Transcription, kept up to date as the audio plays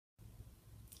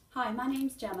Hi, my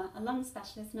name's Gemma, a lung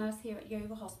specialist nurse here at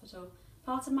Yeovil Hospital.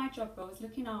 Part of my job role is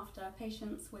looking after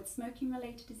patients with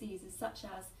smoking-related diseases such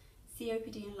as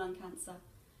COPD and lung cancer.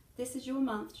 This is your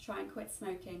month to try and quit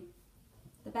smoking.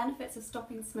 The benefits of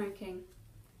stopping smoking.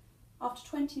 After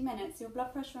 20 minutes, your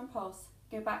blood pressure and pulse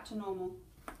go back to normal.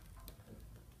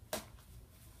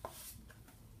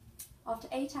 After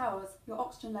 8 hours, your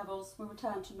oxygen levels will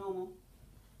return to normal.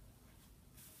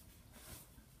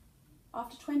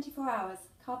 After 24 hours,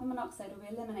 carbon monoxide will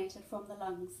be eliminated from the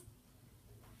lungs.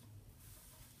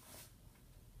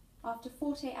 After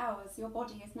 48 hours, your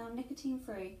body is now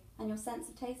nicotine-free and your sense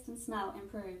of taste and smell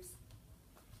improves.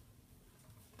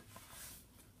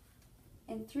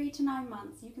 In 3 to 9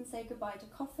 months, you can say goodbye to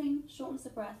coughing, shortness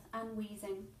of breath and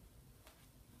wheezing.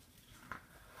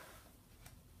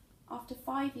 After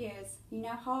 5 years, you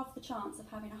now halve the chance of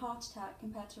having a heart attack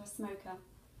compared to a smoker.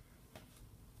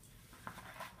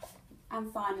 And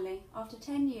finally, after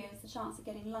 10 years, the chance of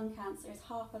getting lung cancer is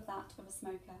half of that of a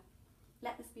smoker.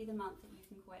 Let this be the month that you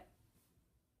can quit.